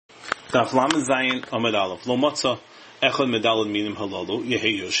Daf Lamed Zayin Amud Aleph Lo Matzah Echad Medalad Minim Halalu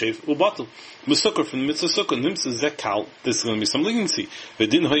Yehei Yoshev Ubatul Musukar from the Mitzvah Sukkah Nimsa Zekal. This is going to be some leniency.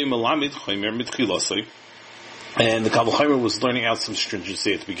 V'din Hayim Alamid Chaymer Mitchilasoi. And the Kabbalah Chaymer was learning out some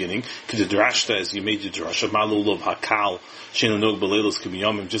stringency at the beginning. Because the Drashta, as you made your Drasha, Malul of Hakal Shenanog Balelos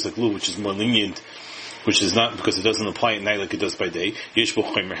Kibiyamim, just like Lu, which is more lenient. Which is not because it doesn't apply at night like it does by day. Yesh Bo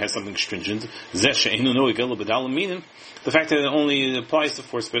Chaymer has something stringent. Zesh She'enu Noeg Ela B'Dalam Minim. The fact that it only applies to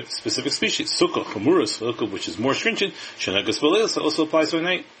 4 specific species. Sukkah, Chamura, Sukkah, which is more stringent. Shenagas Balelos also applies by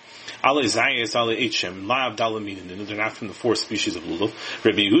night. Ale Zayas, Ale Echem, La'av Dalam Minim. They're not from the 4 species of Lulav.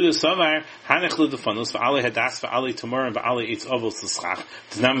 Rabbi Yehuda Savar, Hanech Ludafanos, V'ale Hadas, V'ale Tamar, and V'ale Eitz Avos L'Schach.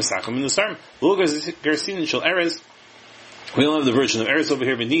 T'nam Mesachim in the Sarm. Lulav Garcin and Shal Erez. We don't have the version of Eretz over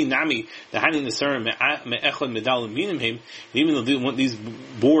here, but Ni Nami, the Hani Nesar, Me'echad Medalim Minimhim, even though these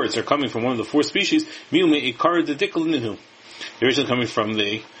boards are coming from one of the 4 species, Miu Me'ikar the Dikkalininu. They're originally coming from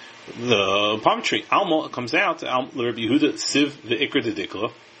the palm tree. Alma comes out, Rabbi Yehuda, Siv, the Ikar the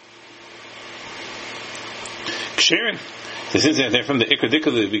Dikkala. Ksherin, since they're from the Ikar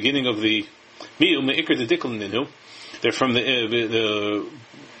Dikkala, the beginning of the Miu Me'ikar the Dikkalininu, they're from the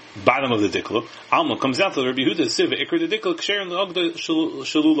bottom of the dikla. Alma comes out to the Rabbi Yehuda, Siv, Ikar the Dikla, Ksher, and the Ogda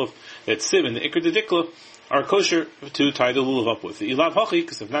Shalulav, that Siv and the Ikar the Dikla are kosher to tie the lulav up with. The Ilav Hachi,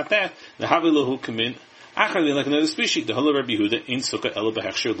 because if not that, the Havilahu come in, Acharli, like another species, the Hala Rabbi Yehuda, in Sukkah, Ela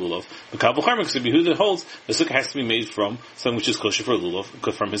Behechsher Lulav. The Kabbalah Chomer, because Rabbi Yehuda holds, the Sukkah has to be made from something which is kosher for lulav,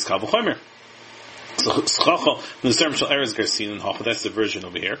 from his Kabbalah Chomer. So Schacha, the Serm Shal Erez Garcin and Hacha, that's the version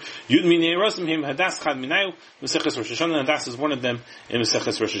over here. Yud Minei Rosim Him Hadas Chad Minayu, Meseches Rosh Hashanah, Hadas is one of them in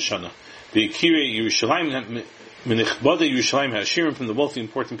Meseches Rosh Hashanah. The Kirei Yerushalayim, Menichbada Yerushalayim Hashirim, from the wealthy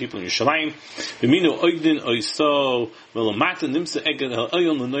important people in Yerushalayim. B'minu Oigdin Oiso Melamata Nimsa Eged El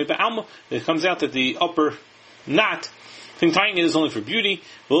Oyon L'noi Ba'alma. It comes out that the upper knot, thing tying it is only for beauty.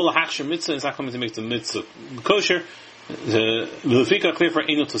 V'lo Hachsher Mitzvah is not coming to make the mitzvah kosher. V'lefika clear for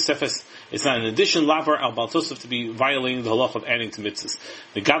Eino Tosefes. It's not an addition, lavar al baltosov, to be violating the halach of adding to mitzvahs.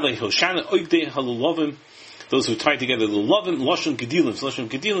 The gadlei hoshana oigdei halulovim, those who tie together the lovim, lashon gedilim. So lashon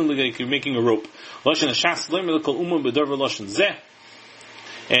gedilim, like you're making a rope. Lashon hashas lemer lekol umam bedover lashon zeh,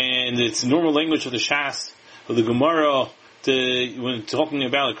 and it's normal language of the shas of the Gemara. When talking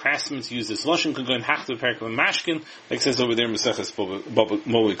about a craftsman to use this lashon, can go and hach the parak of mashkin, like it says over there in Maseches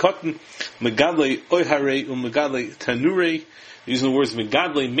Moed Katan. Megadlei oiharei umegadlei tanurei, using the words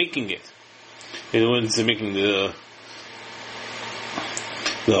megadlei, making it. When they're making the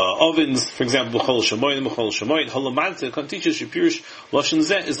ovens, for example, b'chol shamoyed, halamanta teaches shepirish lashon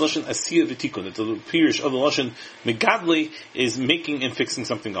zeh is lashon asiya v'tikun. That the pirish of the lashon megadlei is making and fixing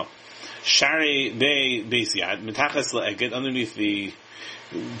something up. Shari beis yad mitachas la'eged, underneath the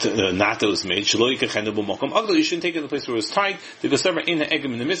knot that was made. Shelo yikachenu b'mokom agdol. You shouldn't take it in the place where it was tied. The gosaver ain't eged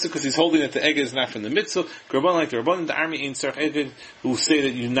in the mitzvah, because he's holding that the eged is not from the mitzvah. Rabban, like the Rabban, the army ain't sarch eged, who say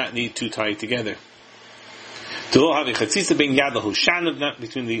that you do not need to tie it together. To lo havi chatzisa being yad the hoshana, not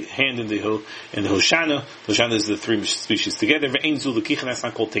between the hand and the hoshana. The hoshana is the 3 species together. Ve'ein zu l'kichan, that's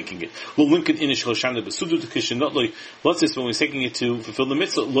not called taking it. We'll link it inish hoshana b'sudu to kishin not loy. What's this when we're taking it to fulfill the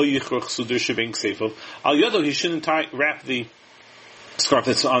mitzvah? Lo yichroch sudur shebeng seifo. Al yado, he shouldn't wrap the scarf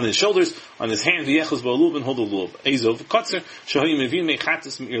that's on his shoulders, on his hand, v'yechos ba'oluv, and hold the lulav. Ezov, kotzer, shahayim evin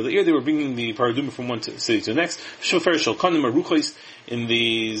mechatis m'ir le'ir. They were bringing the paraduma from one city to the next. Shofer shal kanim aruchos, in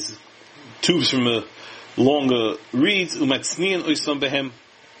these tubes from a longer reeds, umatznian oisam behem,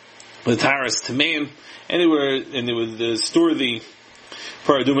 the taras tameim, and they would store the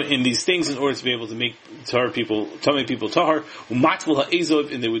paraduma in these things in order to be able to make tahar people tahar. Umatvul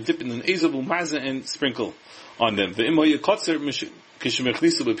ha'ezov, and they would dip in an ezov umaza and sprinkle on them. The imoya kotzer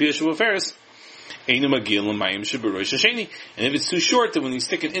kishmechlisu b'piyashu v'feres einu magil l'mayim sheberosh hasheni. And if it's too short, then when you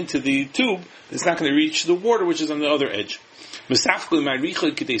stick it into the tube, it's not going to reach the water which is on the other edge. You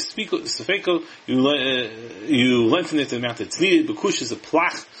lengthen it to the amount that's needed. Bekush is a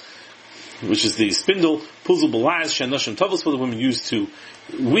plach, which is the spindle. Puzzle balaz shanoshim tavos, for the women used to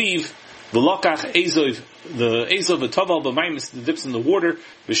weave. V'lokach ezov, the ezov v'taval b'mayim, the dips in the water.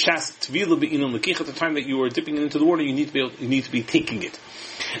 V'shas tvila be'inon lekich, at the time that you are dipping it into the water, you need to be taking it.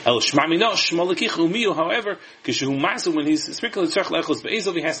 El shmamina shma lekich umiyu, however, kishehu masu, when he's sprinkling tzarch lechos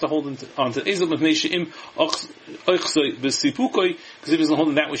be'ezov, he has to hold onto ezov mepnei she'im ochsoi b'sipukoi, because if he doesn't hold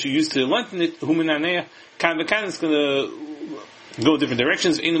on that which you use to lengthen it, huminanea kan v'kan, it's going to go different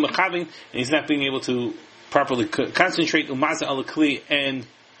directions. Einu mechaving, and he's not being able to properly concentrate umaza al kli and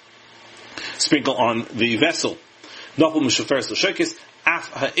sprinkle on the vessel. Nafal mishafer l'shekis af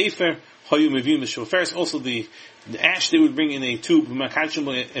ha'efer Also the ash they would bring in a tube, and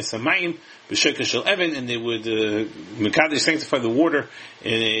they would sanctify the water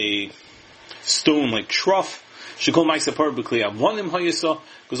in a stone like trough. Because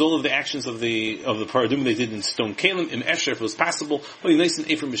all of the actions of the paradigm they did in stone kalim, im esher, if it was possible, and they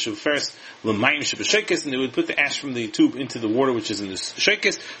would put the ash from the tube into the water which is in the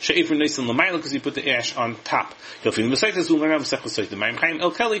shekes, because you put the ash on top. First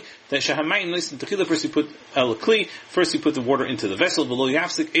you put the water into the vessel, you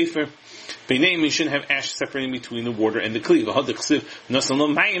shouldn't have ash separating between the water and the kli.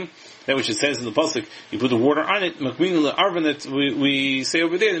 That which it says in the pasuk, you put the water on it, that we say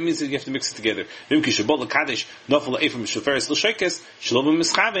over there, that means that you have to mix it together. And then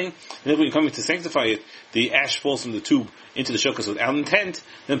when you're coming to sanctify it, the ash falls from the tube into the shokas without intent,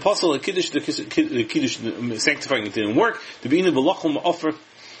 then possible the kiddush sanctifying it didn't work. The beginning of the offer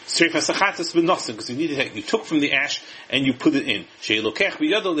because you needed it, you took from the ash and you put it in. You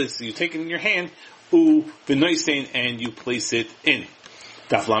take it in your hand, and you place it in.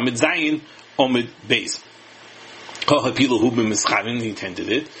 Daf Lamed Zayin Omid Beis. He intended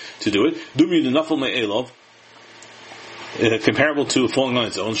it to do it. Dumi the Nafal Me'elov, comparable to falling on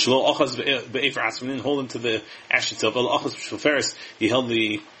its own. Shlo Ochaz Be'efer Asman, didn't hold into the ash itself. El Ochaz Sheferes, he held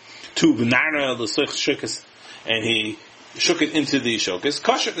the tube Nara the Shekas, and he shook it into the shokas.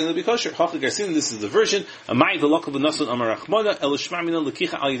 Kosher, and it'll be kosher. Hachli Garsin, this is the version. Amai the lokal b'nasun amar achmona el shmamina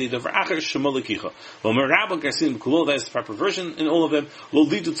lekicha al yidei davar acher shema lekicha. Well, Merabah Garsin b'kulo, that is the proper version in all of them. Lo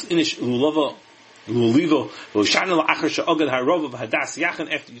lidutz inish lulava lulivo lo shana la'acher she'ogad ha'rova v'hadas yachan,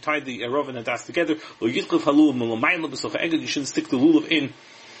 after you tied the rova and hadas together. Lo yitchliv halulav malamayla b'sofa egad, you shouldn't stick the lulav in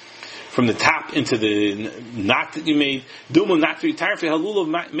from the top into the knot that you made. Dumo not to retire for halulav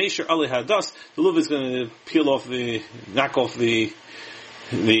meisher ale hadas. The lulav is going to knock off the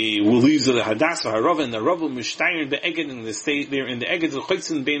leaves of the hadas or harava, and the harava mishtayin be'eged, and they stay there in the eged. The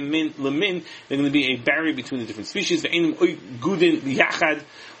choitzin bein min lemin. They're going to be a barrier between the different species. Ve'enim gudin yachad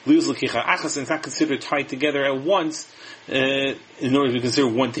lius lekicha achas, and it's not considered tied together at once in order to be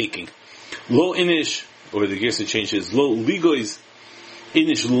considered one taking. Lo inish, or the gears changes. Lo ligois.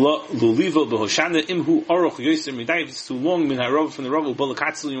 Inish lulivo behoshana imhu aruch yoser midai. If it's too long, min harov from the rov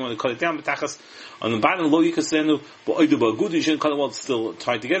bolakatzel, you want to cut it down. Betachas on the bottom, lo yikasenu bo'oidu ba'gudu, you shouldn't cut it while it's still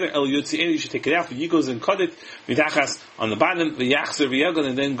tied together. El yotzi, you should take it out. Yigos and cut it. Betachas on the bottom, v'yachzer v'yagon,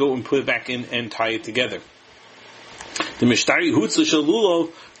 and then go and put it back in and tie it together. The mishtari hutzu shel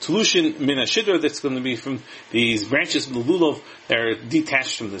lulov Tulushin min ashidra, that's going to be from these branches of the lulav that are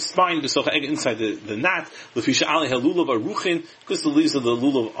detached from the spine, inside the knot. Lefisha ali halulav aruchin, because the leaves of the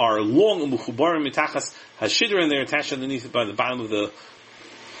lulav are long, and muchubarim mitachas hashidra, and they're attached underneath it by the bottom of the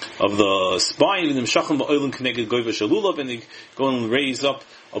spine. And they go and raise up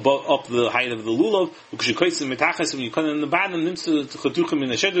up the height of the lulav. When you cut in the bottom,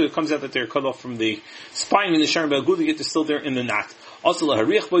 it comes out that they're cut off from the spine, and the sharon ba'aguda, yet they're still there in the knot. Also, the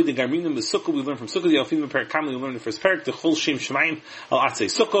hariach boy, the garminim, the sukkah, we learn from sukkah, the alfim parak kamel, we learn the first parak, the chol shem shemaim al atzei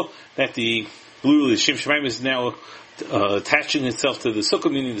sukkah, that the blue shem shemaim is now attaching itself to the sukkah,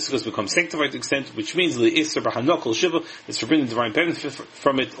 meaning the sukkah becomes sanctified to the extent, which means the iser b'hanokol shiva, it's forbidden divine benefit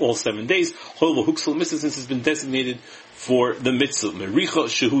from it all 7 days. Hol v'huksel mitzvah, since it's been designated for the mitzvah. Mericha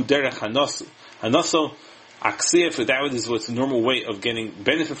shehu derech hanaso. Aksiyah, for that is what's the normal way of getting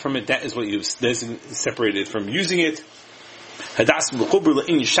benefit from it. That is what you've separated from using it. Hadas b'chuber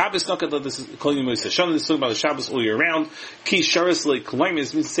le'in Shabbos nakad. This is calling you Moshe Hashanah. This is talking about the Shabbos all year round. Ki sharas le'kolayim.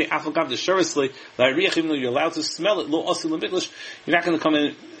 This means to say afagav the sharas le'ariach. Even though you're allowed to smell it, lo asil le'mitlish, you're not going to come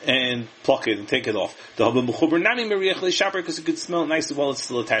in and pluck it and take it off. The haba b'chuber nani meriach le'shaper, because you could smell it nicely while it's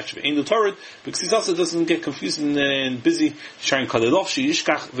still attached. Ein l'torad, because he also doesn't get confused and busy trying to cut it off. She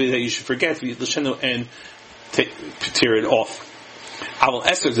yishkach, that you should forget v'yitl'shenu and tear it off. Aval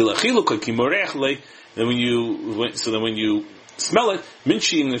eser d'lachiluk ki morech le. Then when you smell it,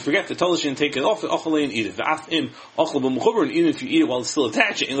 minchi, and forget the talish and take it off, ochale and eat it. V'afim ochal b'mechuber, and even if you eat it while it's still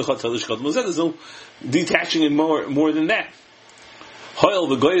attached, in l'chat talish chad mozeh, there's no detaching it more than that. Hoil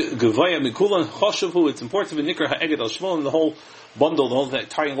v'gevaya mikulan choshevu. It's important to be nikar ha'eged al shmol, and the whole bundle, the whole that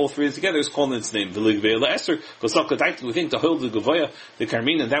tying all three together is called in its name. The ligvei la'eser, because we think the hoil the gevaya, the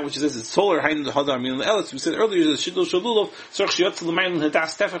karmin, and that which says it's taller higher than the hadar min l'eletz. We said earlier the shidul shalulov sorch shiyotz l'mayim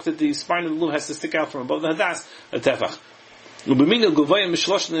l'hadas tefach, that the spine of the lulav has to stick out from above the hadas a tefach. U'b'min el gevaya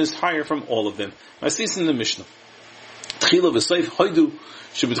mishloshna is higher from all of them. I see this in the Mishnah. Tchila v'seif hoidu.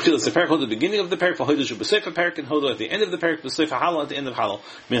 Should be tchilas the parak, hold at the beginning of the parak, hoidu should be seif a parak, and hold at the end of the parak, seif halal at the end of halal.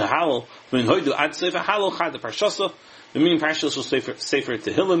 Min halal, min hoidu ad seif halal chad the parshasa. The main parsha shall Sefer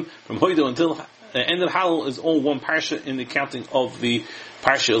Tehillim from Hoido until the end of Hallel is all one parsha in the counting of the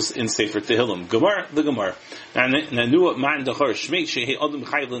parshas in Sefer Tehillim. Gemara, the Gemara. Nanua man dachar shmei shehe adam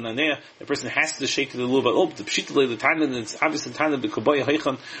chayv lenaneh. The person has to shake the lulav up. The pshitale the tana, and it's obviously tana b'kabaya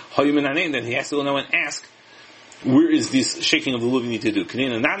heichan hayim naneh. Then he has to go now and ask, where is this shaking of the lulav you need to do?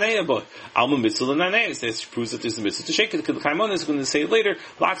 Kanina naneh, but alma mitzvah naneh. This proves that there's a mitzvah to shake it. The Chaimon is going to say it later.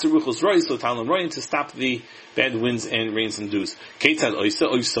 Lots of ruchos rois, so talam roin to stop the bad winds and rains and dews. Ketzad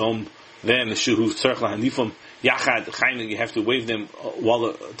oisa oisom. Then the shuhu tzarich lahanifum yachad chayim. You have to wave them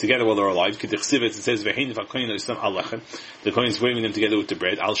together while they're alive. K'dechsivet it says v'hein v'akoyin oisam al lechem. The kohen is waving them together with the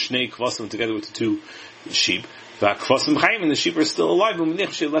bread. Al shnei kvasim together with the two sheep. V'kvasim chayim, and the sheep are still alive.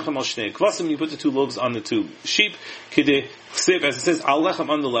 V'menich she'lechem al shnei kvasim. You put the two loaves on the two sheep. K'dechsiv as it says al lechem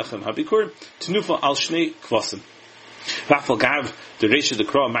on the lechem. Habikur tenufa al shnei kvasim. V'afal gav the reisha the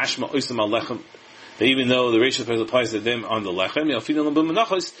kra mashma oisam al lechem. Even though the ratio applies to them on the lechem,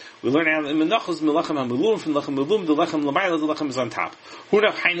 we learn out in menachos melechem hamelum from lechem melum the lechem lamayla the lechem is on top.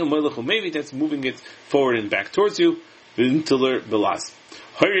 Maybe that's moving it forward and back towards you. V'inteler belaz.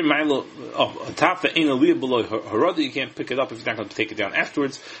 On top the ain aliyah below harada, you can't pick it up if you're not going to take it down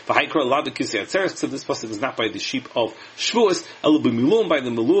afterwards. V'haikra lada kisei atzeres. So this pasuk is not by the sheep of Shavuos, elu b'milum by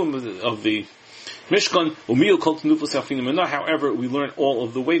the melum of the Mishkan, however, we learn all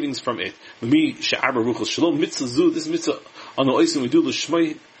of the wavings from it. This mitzvah on the oisim we do the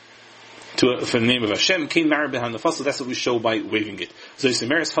shmai for the name of Hashem. That's what we show by waving it. So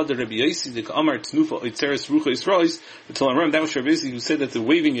that was Rabbi who said that the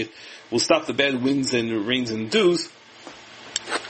waving it will stop the bad winds and rains and dews.